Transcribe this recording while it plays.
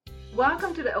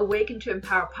Welcome to the Awaken to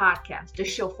Empower podcast, the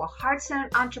show for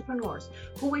heart-centered entrepreneurs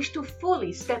who wish to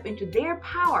fully step into their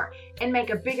power and make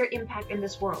a bigger impact in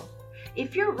this world.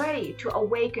 If you're ready to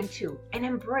awaken to and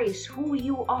embrace who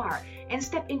you are and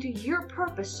step into your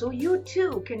purpose so you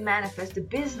too can manifest the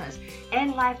business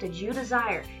and life that you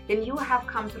desire, then you have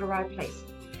come to the right place.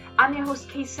 I'm your host,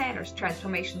 Kay Sanders,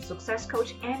 Transformation Success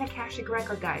Coach and Akashic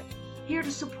Record Guide, here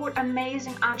to support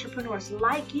amazing entrepreneurs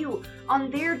like you on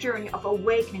their journey of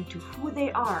awakening to who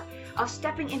they are, of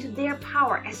stepping into their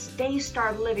power as they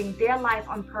start living their life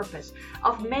on purpose,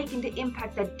 of making the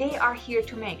impact that they are here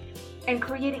to make, and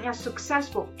creating a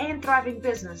successful and thriving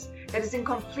business that is in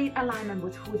complete alignment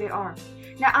with who they are.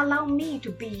 Now allow me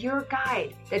to be your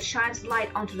guide that shines light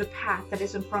onto the path that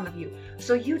is in front of you,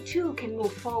 so you too can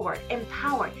move forward,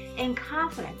 empowered and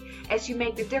confident as you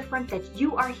make the difference that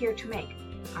you are here to make.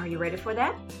 Are you ready for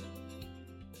that?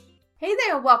 Hey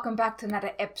there, welcome back to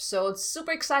another episode.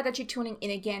 Super excited that you're tuning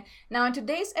in again. Now in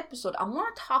today's episode, I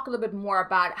want to talk a little bit more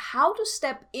about how to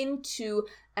step into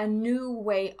a new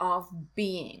way of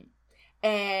being.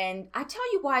 And I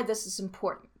tell you why this is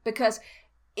important. Because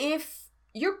if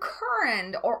your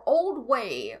current or old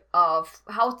way of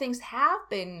how things have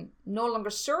been no longer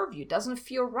serve you, doesn't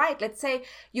feel right. Let's say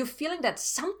you're feeling that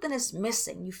something is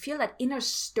missing. You feel that inner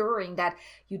stirring that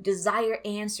you desire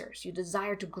answers. You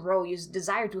desire to grow. You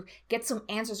desire to get some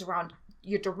answers around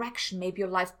your direction, maybe your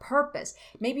life purpose.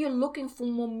 Maybe you're looking for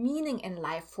more meaning in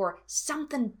life, for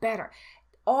something better.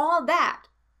 All that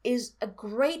is a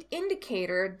great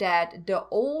indicator that the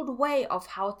old way of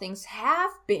how things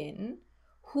have been,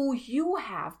 who you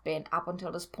have been up until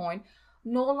this point,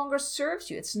 no longer serves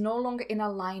you. It's no longer in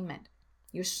alignment.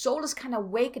 Your soul is kind of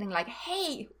awakening like,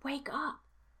 hey, wake up.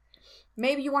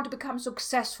 Maybe you want to become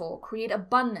successful, create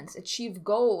abundance, achieve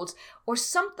goals, or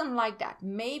something like that.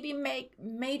 Maybe make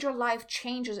major life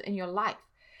changes in your life.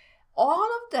 All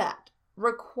of that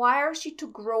requires you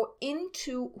to grow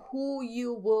into who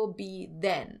you will be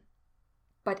then,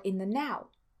 but in the now.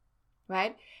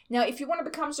 Right? Now, if you want to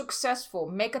become successful,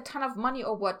 make a ton of money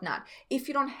or whatnot, if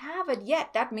you don't have it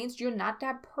yet, that means you're not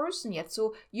that person yet.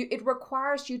 So it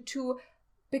requires you to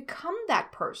become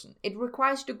that person. It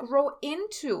requires you to grow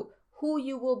into who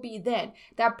you will be then.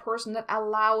 That person that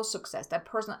allows success, that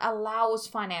person that allows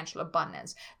financial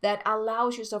abundance, that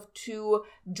allows yourself to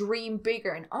dream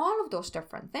bigger and all of those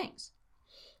different things.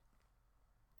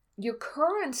 Your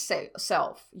current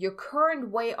self, your current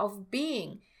way of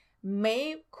being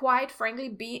may quite frankly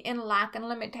be in lack and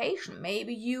limitation.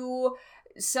 Maybe you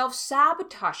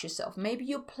self-sabotage yourself. Maybe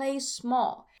you play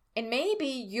small. And maybe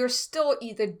you're still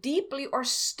either deeply or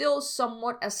still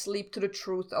somewhat asleep to the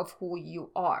truth of who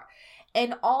you are.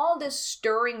 And all this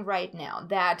stirring right now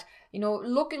that,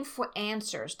 looking for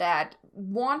answers, that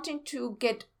wanting to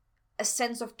get a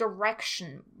sense of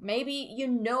direction, maybe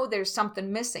there's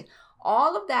something missing.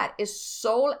 All of that is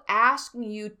soul asking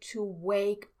you to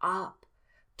wake up,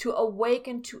 to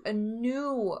awaken to a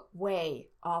new way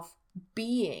of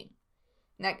being.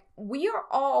 Like we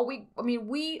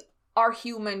are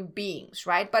human beings,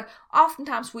 right? But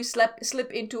oftentimes we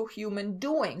slip into human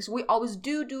doings. We always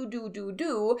do.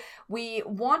 We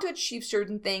want to achieve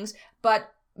certain things,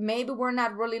 but maybe we're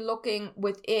not really looking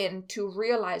within to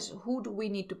realize who do we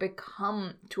need to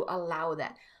become to allow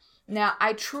that. Now,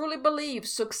 I truly believe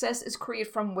success is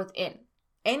created from within.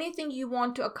 Anything you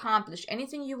want to accomplish,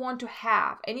 anything you want to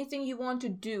have, anything you want to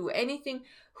do, anything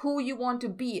who you want to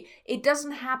be, it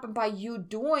doesn't happen by you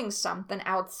doing something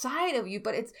outside of you,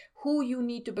 but it's who you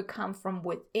need to become from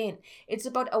within. It's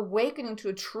about awakening to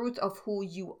the truth of who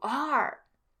you are.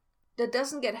 That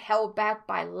doesn't get held back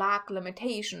by lack,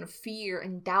 limitation, fear,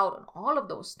 and doubt, and all of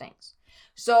those things.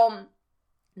 So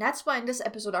that's why in this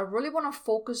episode, I really want to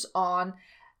focus on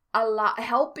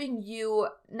helping you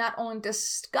not only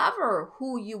discover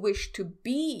who you wish to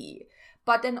be,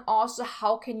 but then also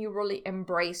how can you really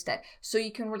embrace that so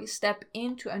you can really step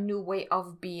into a new way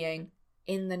of being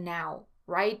in the now,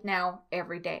 right now,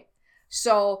 every day.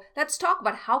 So let's talk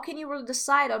about how can you really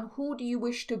decide on who do you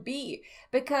wish to be,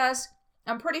 because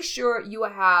I'm pretty sure you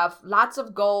have lots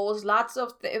of goals, lots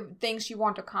of things you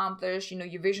want to accomplish,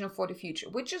 your vision for the future,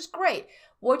 which is great.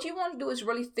 What you want to do is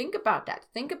really think about that.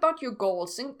 Think about your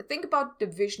goals. Think about the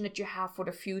vision that you have for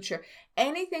the future.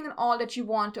 Anything and all that you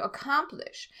want to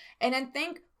accomplish. And then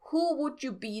think, who would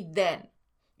you be then?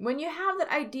 When you have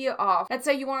that idea of, let's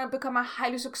say you want to become a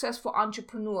highly successful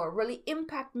entrepreneur, really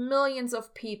impact millions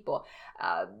of people,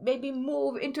 maybe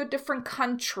move into a different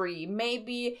country,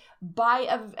 maybe buy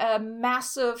a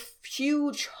massive,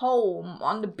 huge home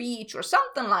on the beach or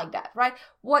something like that, right?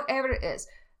 Whatever it is.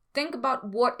 Think about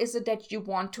what is it that you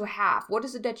want to have? What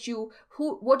is it that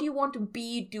what do you want to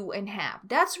be, do, and have?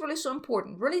 That's really so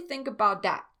important. Really think about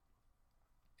that.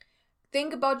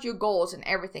 Think about your goals and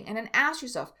everything. And then ask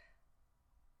yourself,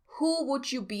 who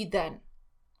would you be then?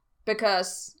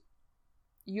 Because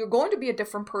you're going to be a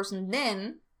different person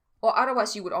then, or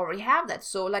otherwise you would already have that.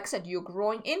 So like I said, you're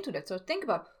growing into that. So think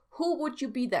about, who would you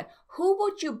be then? Who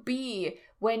would you be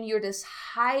when you're this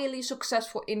highly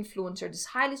successful influencer, this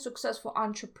highly successful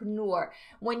entrepreneur,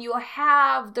 when you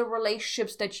have the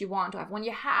relationships that you want to have, when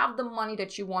you have the money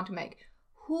that you want to make?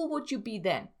 Who would you be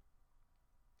then?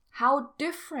 How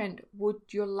different would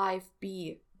your life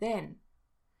be then?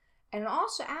 And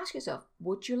also ask yourself,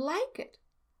 would you like it?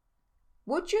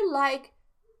 Would you like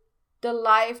the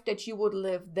life that you would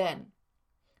live then?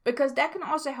 Because that can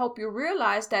also help you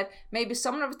realize that maybe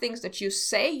some of the things that you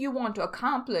say you want to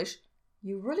accomplish,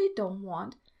 you really don't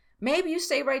want. Maybe you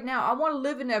say right now, I want to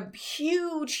live in a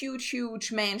huge, huge,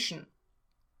 huge mansion.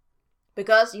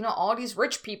 Because, all these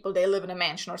rich people, they live in a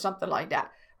mansion or something like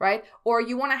that, right? Or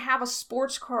you want to have a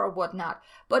sports car or whatnot.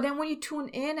 But then when you tune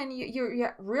in and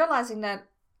you're realizing that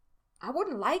I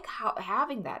wouldn't like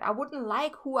having that. I wouldn't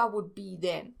like who I would be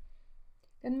then.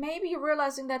 Then maybe you're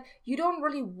realizing that you don't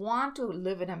really want to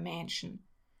live in a mansion.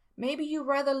 Maybe you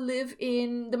rather live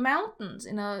in the mountains,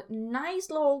 in a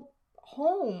nice little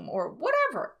home or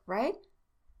whatever, right?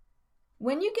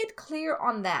 When you get clear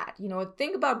on that,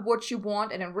 think about what you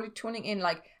want and then really tuning in,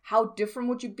 like, how different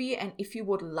would you be? And if you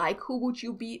would like, who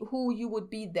you would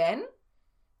be then?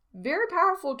 Very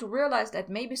powerful to realize that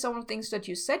maybe some of the things that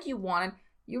you said you wanted,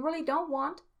 you really don't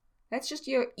want. That's just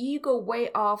your ego way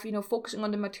of, focusing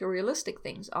on the materialistic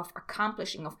things, of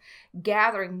accomplishing, of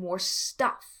gathering more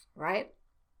stuff, right?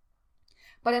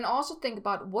 But then also think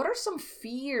about, what are some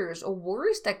fears or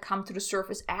worries that come to the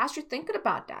surface as you're thinking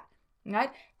about that,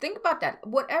 right? Think about that.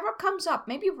 Whatever comes up,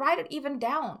 maybe write it even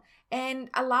down and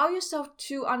allow yourself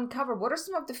to uncover what are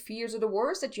some of the fears or the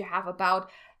worries that you have about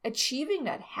achieving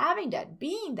that, having that,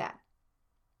 being that.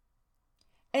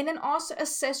 And then also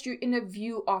assess your inner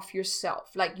view of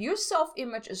yourself. Like, your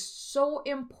self-image is so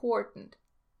important.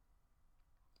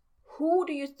 Who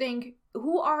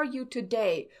are you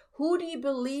today? Who do you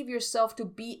believe yourself to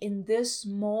be in this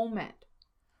moment?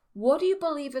 What do you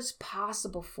believe is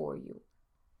possible for you?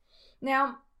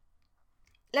 Now,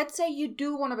 let's say you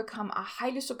do want to become a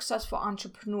highly successful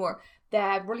entrepreneur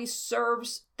that really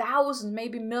serves thousands,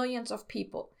 maybe millions of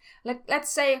people.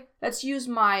 Let's use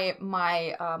my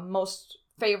most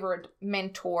favorite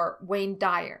mentor, Wayne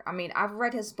Dyer. I mean, I've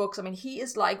read his books. I mean, he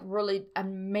is like really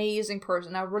amazing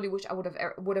person. I really wish I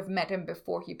would have met him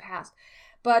before he passed.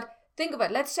 But think of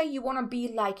it. Let's say you want to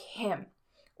be like him,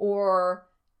 or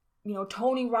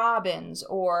Tony Robbins,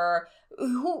 or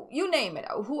who you name it,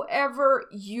 whoever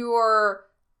your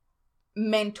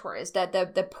mentor is, that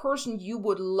the person you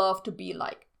would love to be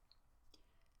like.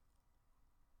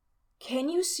 Can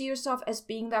you see yourself as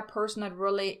being that person that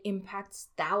really impacts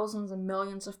thousands and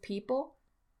millions of people?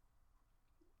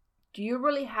 Do you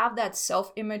really have that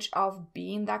self-image of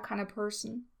being that kind of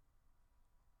person?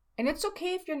 And it's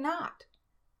okay if you're not.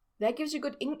 That gives you a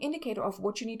good indicator of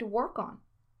what you need to work on.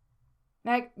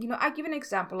 Like, I give an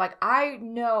example. Like, I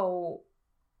know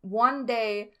one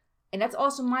day, and that's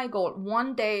also my goal,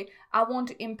 one day I want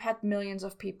to impact millions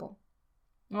of people.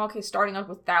 Okay, starting out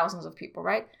with thousands of people,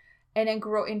 right? And then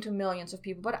grow into millions of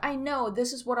people. But I know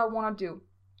this is what I want to do,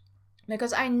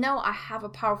 because I know I have a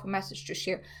powerful message to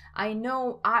share. I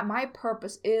know my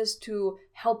purpose is to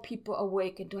help people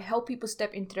awaken, to help people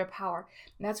step into their power.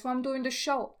 And that's why I'm doing the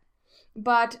show.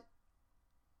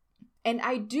 And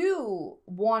I do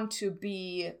want to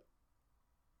be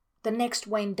the next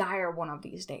Wayne Dyer one of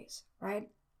these days, right?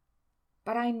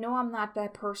 But I know I'm not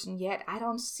that person yet. I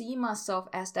don't see myself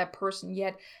as that person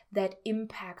yet that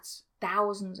impacts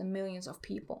thousands and millions of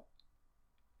people.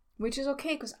 Which is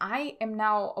okay, because I am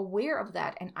now aware of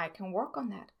that and I can work on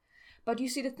that. But you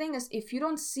see, the thing is, if you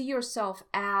don't see yourself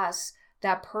as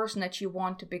that person that you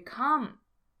want to become,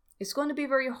 it's going to be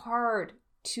very hard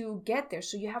to get there.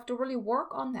 So you have to really work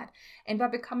on that. And by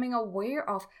becoming aware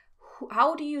of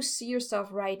how do you see yourself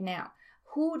right now?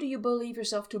 Who do you believe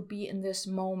yourself to be in this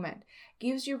moment?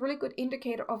 Gives you a really good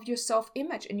indicator of your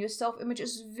self-image. And your self-image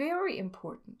is very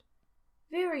important.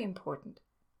 Very important.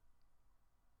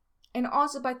 And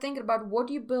also by thinking about, what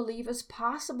do you believe is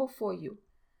possible for you?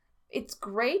 It's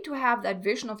great to have that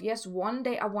vision of, yes, one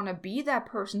day I want to be that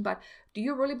person, but do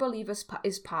you really believe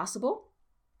it's possible?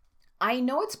 I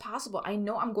know it's possible. I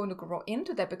know I'm going to grow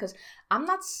into that, because I'm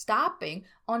not stopping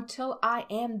until I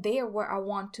am there where I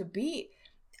want to be.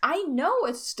 I know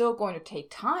it's still going to take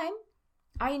time.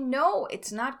 I know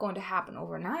it's not going to happen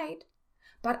overnight.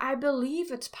 but I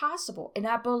believe it's possible. And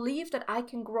I believe that I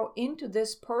can grow into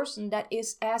this person that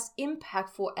is as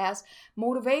impactful, as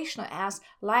motivational, as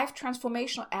life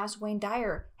transformational as Wayne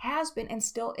Dyer has been and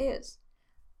still is.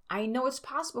 I know it's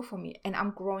possible for me, and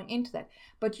I'm growing into that.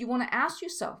 But you want to ask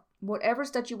yourself, whatever it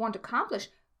is that you want to accomplish,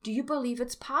 do you believe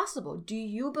it's possible? Do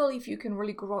you believe you can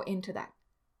really grow into that?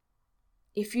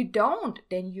 If you don't,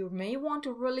 then you may want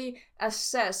to really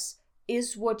assess,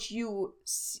 is what you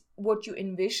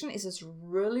envision, is this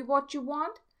really what you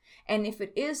want? And if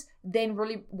it is, then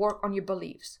really work on your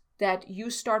beliefs, that you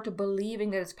start to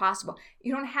believing that it's possible.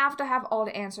 You don't have to have all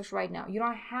the answers right now. You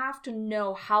don't have to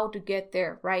know how to get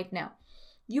there right now.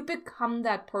 You become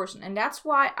that person. And that's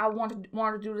why I want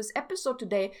to do this episode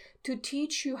today, to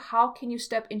teach you how can you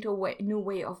step into a new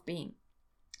way of being.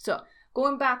 So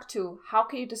going back to how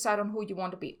can you decide on who you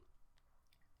want to be?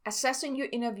 Assessing your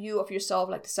inner view of yourself,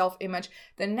 like the self-image.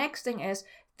 The next thing is,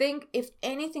 think if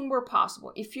anything were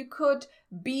possible. If you could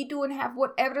be, do, and have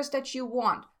whatever it is that you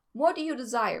want, what do you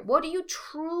desire? What do you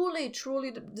truly,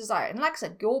 truly desire? And like I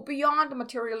said, go beyond the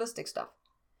materialistic stuff.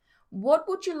 What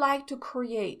would you like to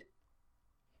create?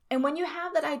 And when you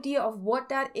have that idea of what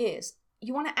that is,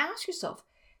 you want to ask yourself,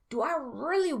 do I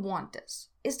really want this?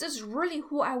 Is this really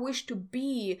who I wish to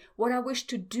be, what I wish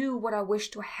to do, what I wish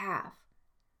to have?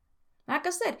 Like I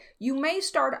said, you may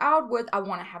start out with, I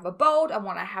want to have a boat, I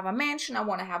want to have a mansion, I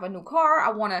want to have a new car,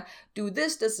 I want to do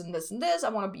this, this, and this, and this, I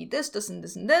want to be this, this, and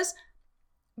this, and this.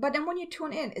 But then when you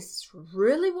tune in, is this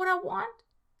really what I want?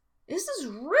 Is this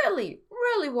really,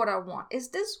 really what I want? Is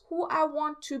this who I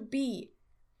want to be?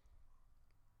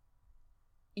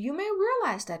 You may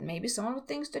realize that maybe some of the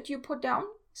things that you put down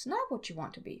is not what you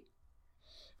want to be.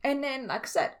 And then, like I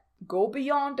said, go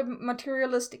beyond the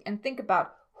materialistic and think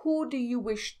about, who do you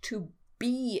wish to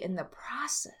be in the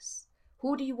process?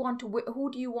 Who do you want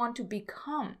to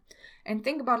become? And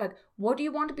think about, like, what do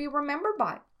you want to be remembered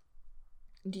by?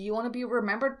 Do you want to be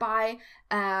remembered by,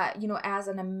 as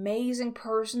an amazing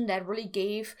person that really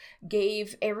gave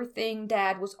everything,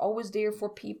 that was always there for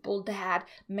people, that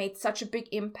made such a big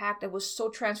impact, that was so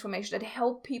transformational, that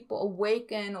helped people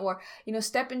awaken or,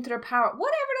 step into their power,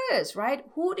 whatever it is, right?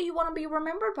 Who do you want to be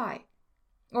remembered by?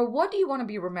 Or what do you want to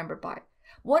be remembered by?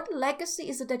 What legacy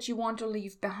is it that you want to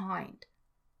leave behind?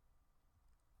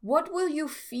 What will you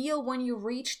feel when you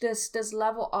reach this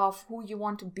level of who you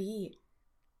want to be?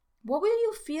 What will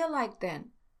you feel like then?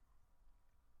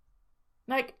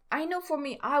 Like, I know for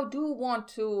me, I do want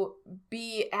to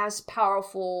be as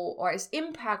powerful or as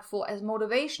impactful, as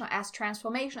motivational, as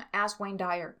transformational as Wayne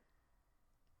Dyer.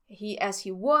 As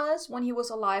he was when he was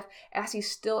alive, as he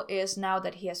still is now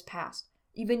that he has passed.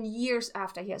 Even years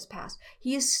after he has passed.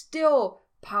 He is still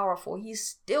powerful. He's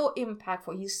still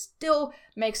impactful. He still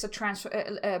makes a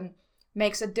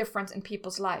difference in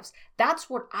people's lives. That's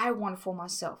what I want for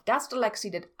myself. That's the legacy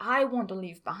that I want to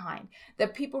leave behind.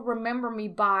 That people remember me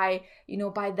by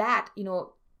that,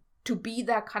 to be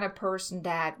that kind of person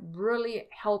that really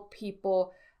help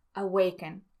people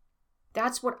awaken.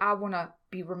 That's what I want to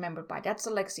be remembered by. That's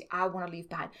the legacy I want to leave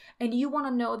behind. And you want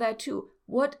to know that too.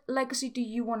 What legacy do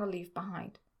you want to leave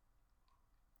behind?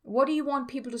 What do you want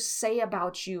people to say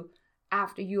about you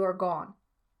after you are gone?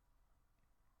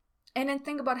 And then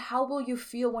think about, how will you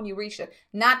feel when you reach it?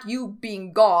 Not you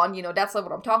being gone, that's not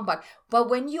what I'm talking about. But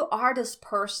when you are this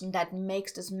person that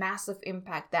makes this massive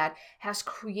impact, that has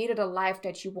created a life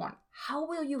that you want, how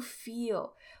will you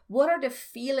feel? What are the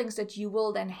feelings that you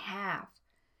will then have?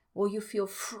 Will you feel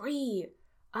free,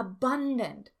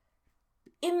 abundant,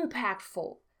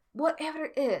 impactful, whatever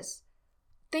it is?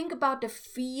 Think about the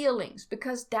feelings,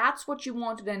 because that's what you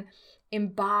want to then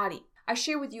embody. I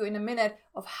share with you in a minute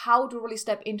of how to really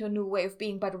step into a new way of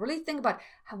being, but really think about,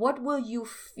 what will you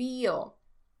feel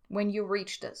when you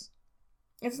reach this?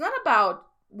 It's not about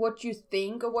what you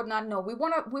think or whatnot. No, we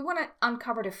want to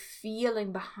uncover the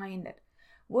feeling behind it.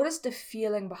 What is the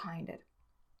feeling behind it?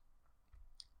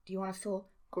 Do you want to feel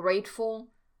grateful,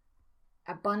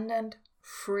 abundant,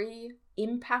 free,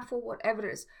 impactful, whatever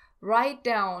it is? Write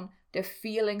down the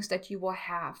feelings that you will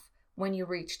have when you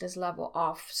reach this level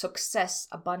of success,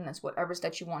 abundance, whatever it is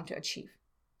that you want to achieve.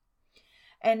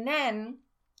 And then,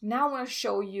 now I want to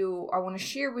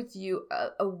share with you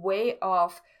a way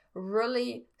of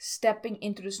really stepping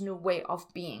into this new way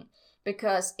of being.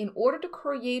 Because in order to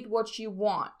create what you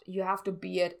want, you have to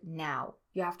be it now.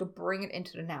 You have to bring it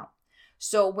into the now.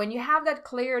 So when you have that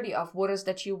clarity of what is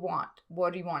that you want,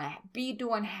 what do you want to be,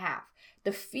 do, and have,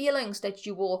 the feelings that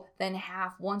you will then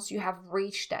have once you have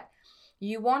reached that,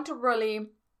 you want to really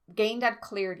gain that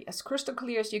clarity as crystal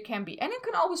clear as you can be. And it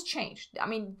can always change. I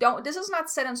mean, this is not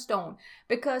set in stone,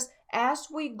 because as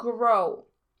we grow,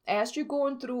 as you're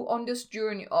going through on this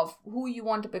journey of who you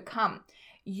want to become,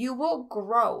 you will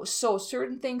grow. So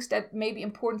certain things that may be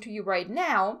important to you right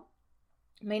now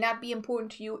may not be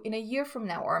important to you in a year from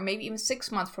now, or maybe even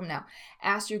 6 months from now.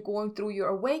 As you're going through your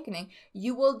awakening,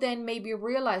 you will then maybe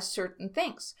realize certain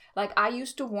things. Like I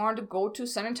used to want to go to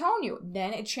San Antonio,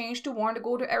 then it changed to want to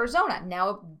go to Arizona.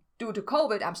 Now, due to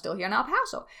COVID, I'm still here in El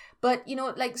Paso. But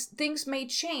like things may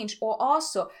change. Or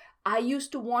also, I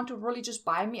used to want to really just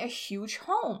buy me a huge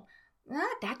home.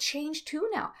 That changed too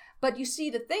now. But you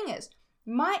see, the thing is,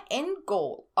 my end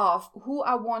goal of who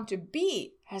I want to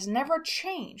be has never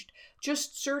changed.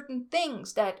 Just certain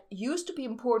things that used to be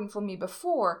important for me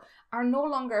before are no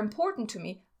longer important to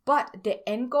me, but the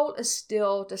end goal is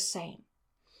still the same.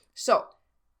 So,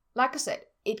 like I said,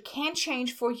 it can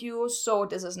change for you, so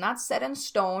this is not set in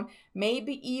stone.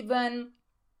 Maybe even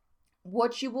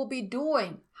what you will be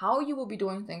doing, how you will be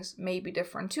doing things may be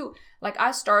different too. Like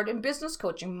I started in business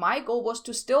coaching. My goal was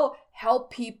to still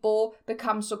help people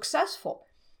become successful.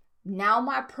 Now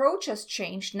my approach has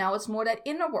changed. Now it's more that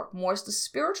inner work, more is the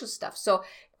spiritual stuff. So,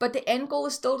 but the end goal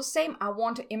is still the same. I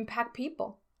want to impact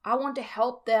people. I want to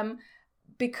help them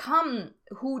become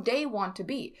who they want to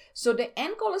be. So the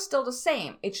end goal is still the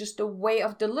same. It's just the way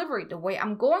of delivery, the way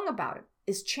I'm going about it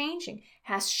is changing,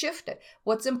 has shifted.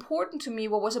 What's important to me,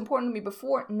 what was important to me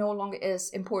before, no longer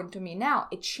is important to me now.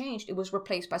 It changed. It was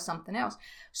replaced by something else.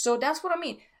 So that's what I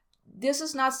mean. This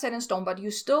is not set in stone, but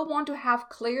you still want to have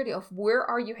clarity of where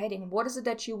are you heading? What is it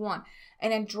that you want?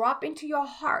 And then drop into your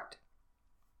heart.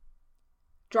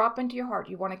 Drop into your heart.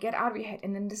 You want to get out of your head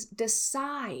and then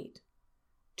decide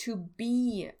to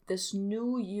be this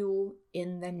new you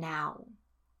in the now.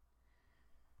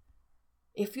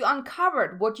 If you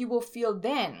uncovered what you will feel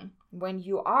then, when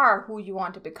you are who you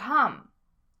want to become,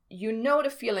 you know the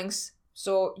feelings,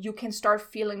 so you can start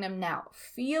feeling them now.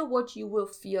 Feel what you will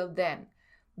feel then.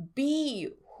 Be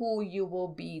who you will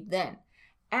be then.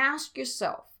 Ask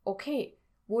yourself, okay,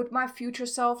 would my future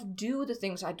self do the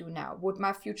things I do now? Would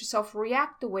my future self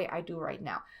react the way I do right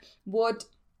now? Would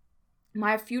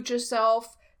my future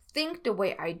self think the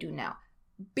way I do now?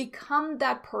 Become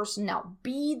that person now.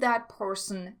 Be that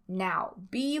person now.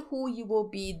 Be who you will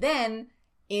be then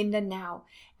in the now.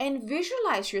 And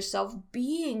visualize yourself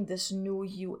being this new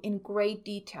you in great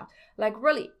detail. Like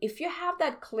really, if you have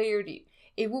that clarity,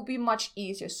 it will be much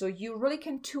easier. So you really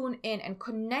can tune in and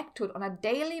connect to it on a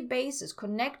daily basis.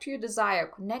 Connect to your desire,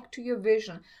 connect to your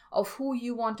vision of who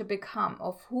you want to become,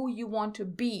 of who you want to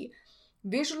be.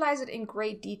 Visualize it in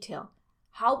great detail.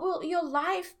 How will your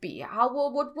life be? How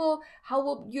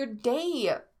will your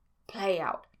day play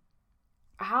out?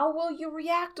 How will you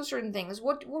react to certain things?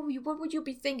 What would you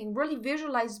be thinking? Really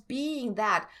visualize being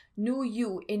that new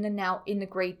you in the now in the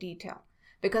great detail.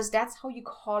 Because that's how you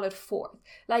call it forth.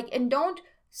 And don't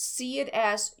see it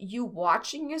as you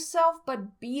watching yourself,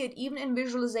 but be it even in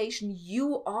visualization,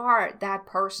 you are that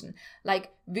person.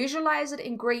 Visualize it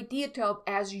in great detail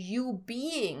as you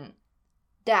being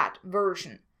that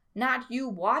version. Not you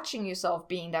watching yourself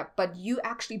being that, but you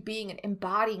actually being it,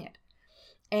 embodying it.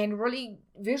 And really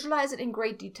visualize it in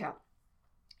great detail.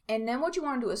 And then what you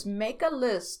want to do is make a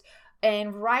list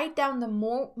and write down the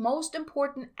most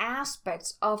important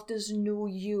aspects of this new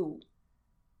you.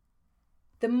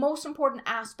 The most important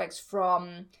aspects,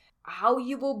 from how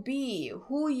you will be,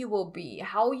 who you will be,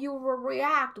 how you will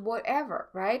react, whatever,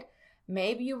 right?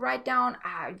 Maybe you write down,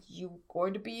 you're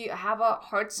going to have a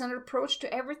heart-centered approach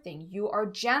to everything. You are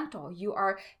gentle, you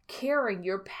are caring,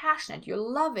 you're passionate, you're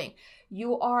loving,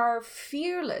 you are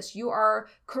fearless, you are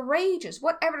courageous,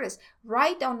 whatever it is.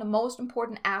 Write down the most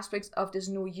important aspects of this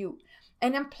new you.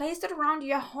 And then place it around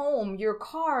your home, your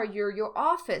car, your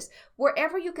office,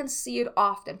 wherever you can see it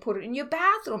often. Put it in your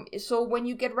bathroom, so when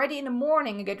you get ready in the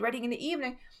morning and get ready in the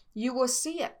evening, you will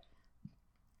see it.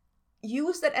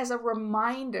 Use that as a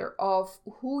reminder of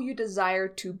who you desire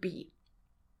to be.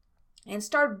 And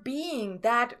start being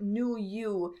that new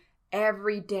you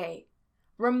every day.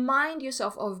 Remind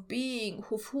yourself of being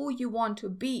who you want to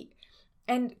be.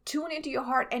 And tune into your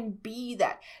heart and be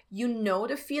that. You know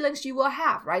the feelings you will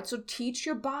have, right? So teach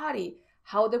your body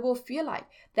how they will feel like.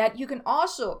 That you can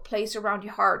also place around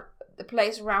your heart, the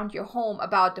place around your home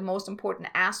about the most important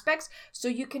aspects, so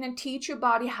you can teach your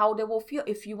body how they will feel.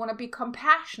 If you want to be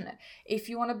compassionate, if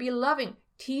you want to be loving,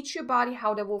 teach your body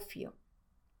how they will feel.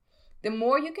 The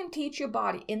more you can teach your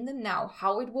body in the now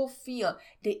how it will feel,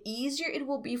 the easier it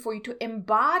will be for you to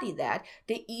embody that,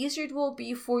 the easier it will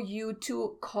be for you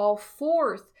to call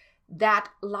forth that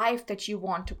life that you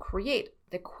want to create.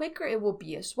 The quicker it will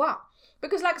be as well.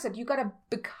 Because like I said, you got to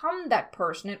become that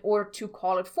person in order to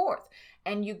call it forth.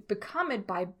 And you become it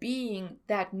by being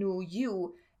that new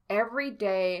you every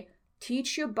day.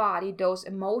 Teach your body those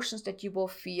emotions that you will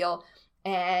feel,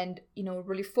 and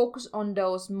really focus on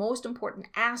those most important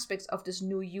aspects of this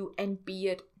new you and be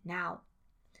it now.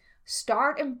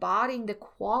 Start embodying the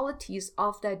qualities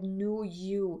of that new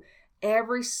you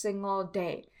every single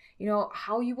day.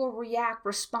 How you will react,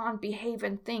 respond, behave,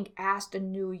 and think as the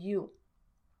new you.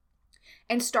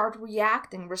 And start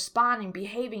reacting, responding,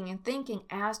 behaving, and thinking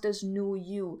as this new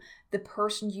you, the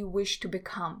person you wish to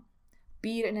become.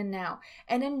 Be it in the now.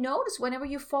 And then notice whenever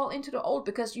you fall into the old,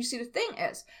 because you see, the thing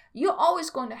is, you're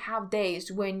always going to have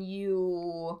days when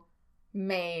you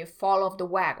may fall off the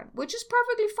wagon, which is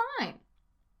perfectly fine.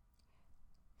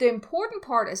 The important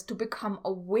part is to become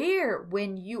aware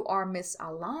when you are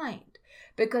misaligned,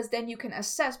 because then you can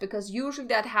assess, because usually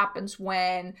that happens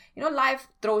when, life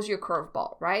throws you a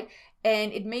curveball, right?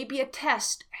 And it may be a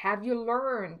test. Have you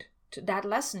learned that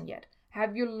lesson yet?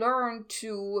 Have you learned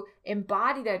to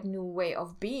embody that new way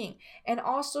of being? And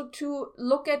also to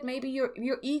look at maybe your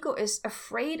ego is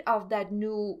afraid of that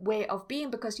new way of being,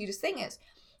 because the thing is,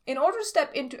 in order to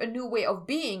step into a new way of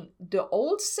being, the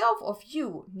old self of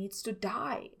you needs to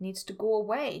die, needs to go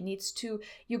away,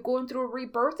 you're going through a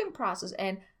rebirthing process.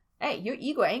 And hey, your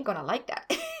ego ain't gonna like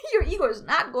that. Your ego is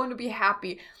not going to be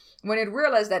happy when it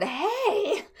realizes that,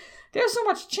 hey, there's so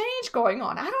much change going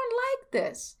on. I don't like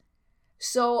this.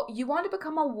 So you want to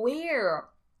become aware,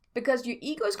 because your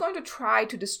ego is going to try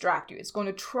to distract you. It's going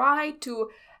to try to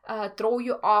throw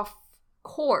you off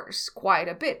course quite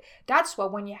a bit. That's why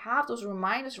when you have those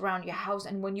reminders around your house,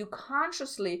 and when you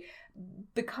consciously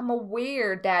become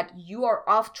aware that you are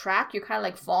off track, you're kind of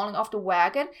like falling off the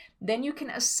wagon, then you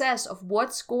can assess of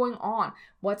what's going on.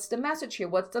 What's the message here?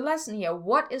 What's the lesson here?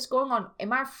 What is going on?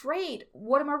 Am I afraid?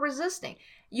 What am I resisting?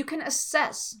 You can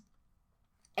assess,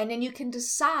 and then you can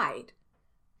decide,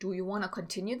 do you want to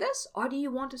continue this, or do you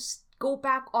want to go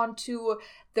back onto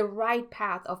the right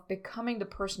path of becoming the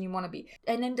person you want to be?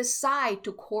 And then decide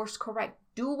to course correct.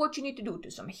 Do what you need to do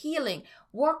some healing,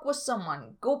 work with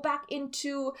someone, go back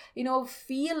into,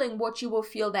 feeling what you will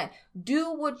feel then.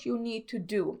 Do what you need to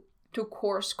do to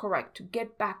course correct, to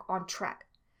get back on track.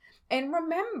 And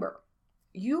remember,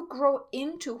 you grow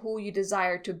into who you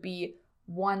desire to be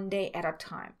one day at a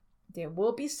time. There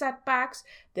will be setbacks,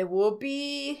 there will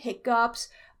be hiccups,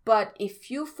 but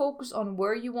if you focus on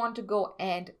where you want to go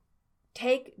and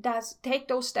take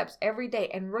those steps every day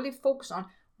and really focus on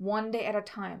one day at a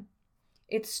time,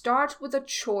 it starts with a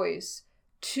choice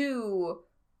to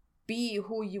be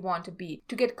who you want to be,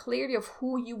 to get clarity of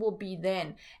who you will be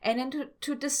then, and then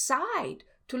to decide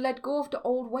to let go of the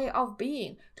old way of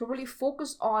being, to really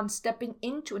focus on stepping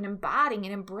into and embodying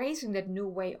and embracing that new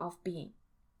way of being.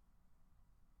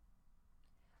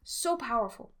 So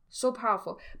powerful. So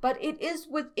powerful. But it is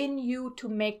within you to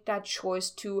make that choice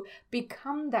to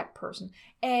become that person.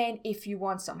 And if you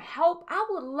want some help, I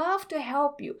would love to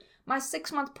help you. My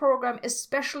 6-month program is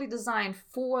specially designed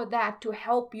for that, to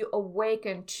help you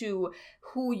awaken to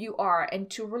who you are and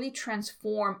to really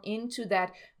transform into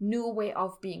that new way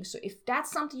of being. So if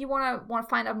that's something you want to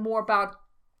find out more about,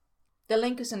 the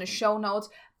link is in the show notes.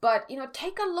 But,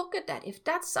 take a look at that. If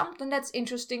that's something that's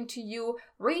interesting to you,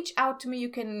 reach out to me. You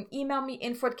can email me,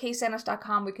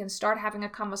 info@ksanders.com. We can start having a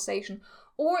conversation.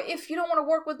 Or if you don't want to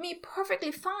work with me,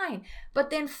 perfectly fine. But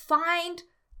then find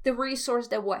the resource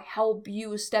that will help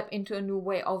you step into a new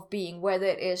way of being, whether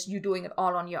it is you doing it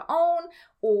all on your own,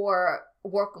 or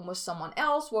working with someone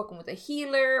else, working with a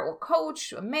healer or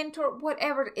coach, a mentor,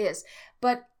 whatever it is.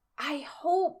 But I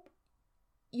hope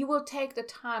you will take the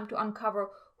time to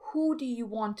uncover, who do you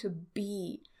want to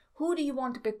be? Who do you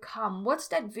want to become? What's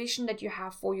that vision that you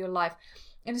have for your life?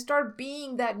 And start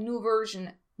being that new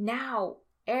version now,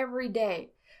 every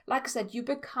day. Like I said, you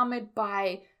become it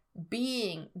by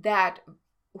being that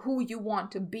who you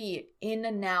want to be in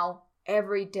the now,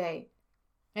 every day.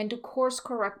 And to course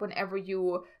correct whenever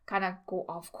you kind of go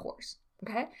off course.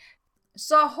 Okay?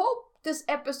 So I hope this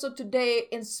episode today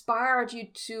inspired you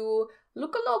to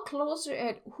look a little closer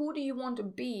at, who do you want to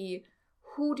be?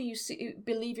 Who do you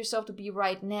believe yourself to be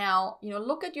right now?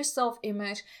 Look at your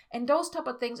self-image and those type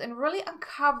of things, and really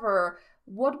uncover,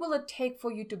 what will it take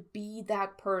for you to be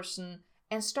that person,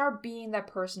 and start being that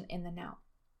person in the now.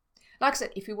 Like I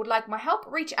said, if you would like my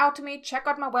help, reach out to me. Check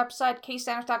out my website,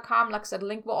 ksanders.com. Like I said,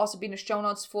 link will also be in the show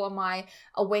notes for my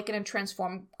Awaken and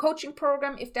Transform coaching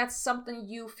program, if that's something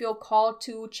you feel called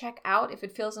to check out, if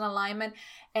it feels in alignment.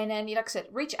 And then, like I said,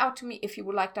 reach out to me if you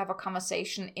would like to have a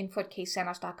conversation,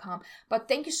 info@ksanders.com. But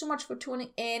thank you so much for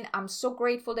tuning in. I'm so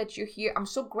grateful that you're here. I'm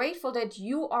so grateful that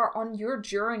you are on your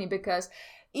journey, because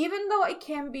even though it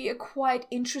can be a quite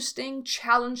interesting,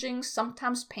 challenging,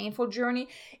 sometimes painful journey,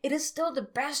 it is still the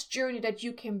best journey that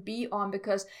you can be on,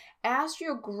 because as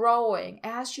you're growing,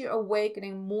 as you're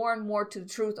awakening more and more to the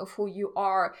truth of who you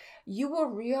are, you will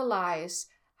realize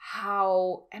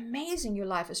how amazing your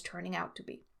life is turning out to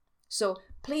be. So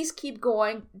please keep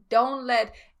going. Don't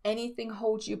let anything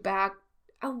hold you back.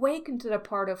 Awaken to the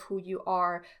part of who you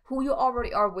are, who you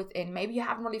already are within. Maybe you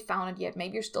haven't really found it yet.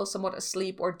 Maybe you're still somewhat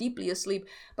asleep or deeply asleep.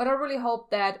 But I really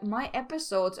hope that my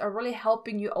episodes are really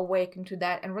helping you awaken to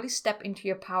that and really step into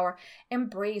your power,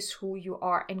 embrace who you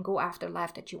are, and go after the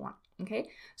life that you want. Okay?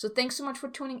 So thanks so much for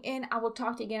tuning in. I will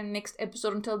talk to you again in the next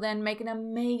episode. Until then, make an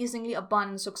amazingly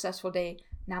abundant, successful day.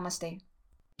 Namaste.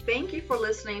 Thank you for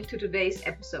listening to today's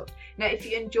episode. Now, if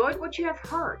you enjoyed what you have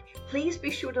heard, please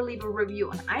be sure to leave a review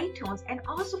on iTunes and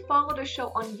also follow the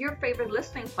show on your favorite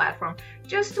listening platform,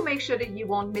 just to make sure that you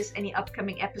won't miss any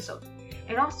upcoming episodes.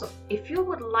 And also, if you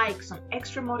would like some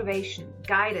extra motivation,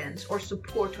 guidance, or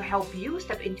support to help you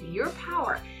step into your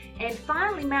power and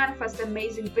finally manifest the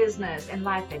amazing business and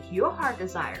life that your heart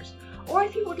desires, or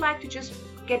if you would like to just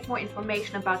get more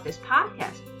information about this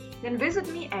podcast, then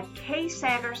visit me at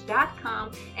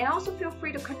ksanders.com, and also feel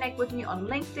free to connect with me on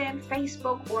LinkedIn,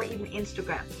 Facebook, or even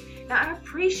Instagram. Now, I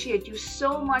appreciate you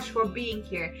so much for being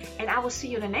here, and I will see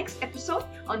you in the next episode.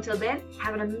 Until then,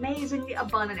 have an amazingly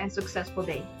abundant and successful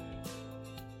day.